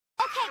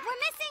Okay,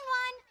 we're missing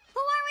one.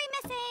 Who are we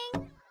missing?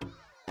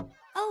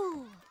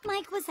 Oh,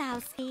 Mike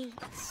Wazowski.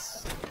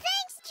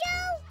 Thanks,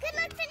 Joe. Good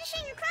luck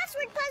finishing your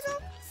crossword puzzle.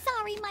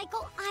 Sorry,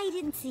 Michael, I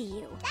didn't see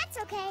you. That's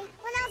okay.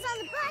 When I was on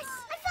the bus,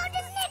 I found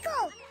a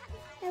nickel.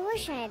 I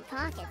wish I had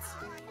pockets.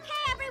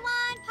 Okay,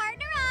 everyone,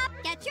 partner up.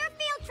 Get your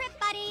field trip,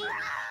 buddy.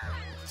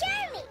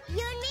 Jeremy,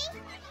 you and me?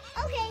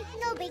 Okay,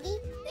 no biggie.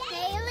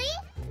 Haley?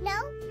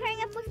 No,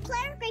 pairing up with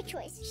Claire? Great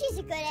choice. She's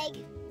a good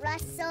egg.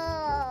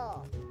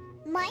 Russell.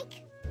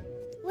 Mike?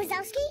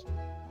 Wazowski?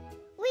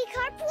 We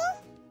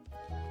carpool?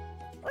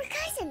 We're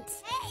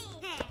cousins.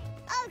 Hey.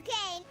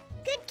 Okay,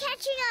 good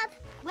catching up.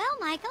 Well,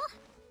 Michael,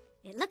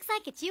 it looks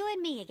like it's you and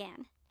me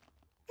again.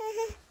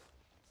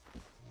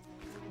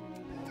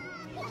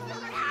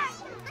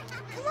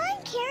 Come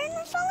on, Karen,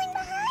 we're falling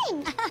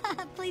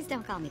behind. Please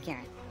don't call me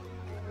Karen.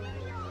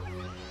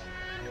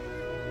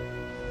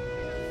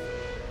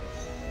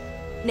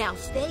 Now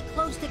stay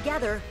close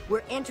together.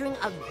 We're entering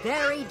a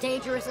very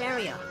dangerous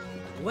area.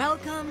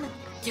 Welcome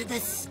to the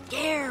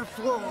scare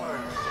floor.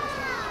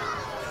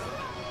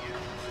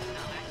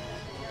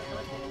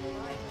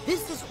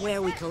 This is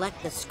where we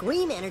collect the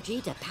scream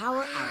energy to power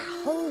our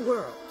whole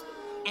world.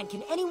 And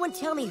can anyone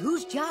tell me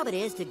whose job it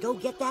is to go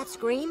get that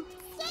scream?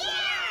 Yeah!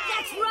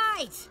 That's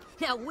right!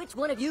 Now which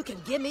one of you can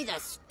give me the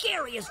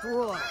scariest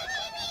roar?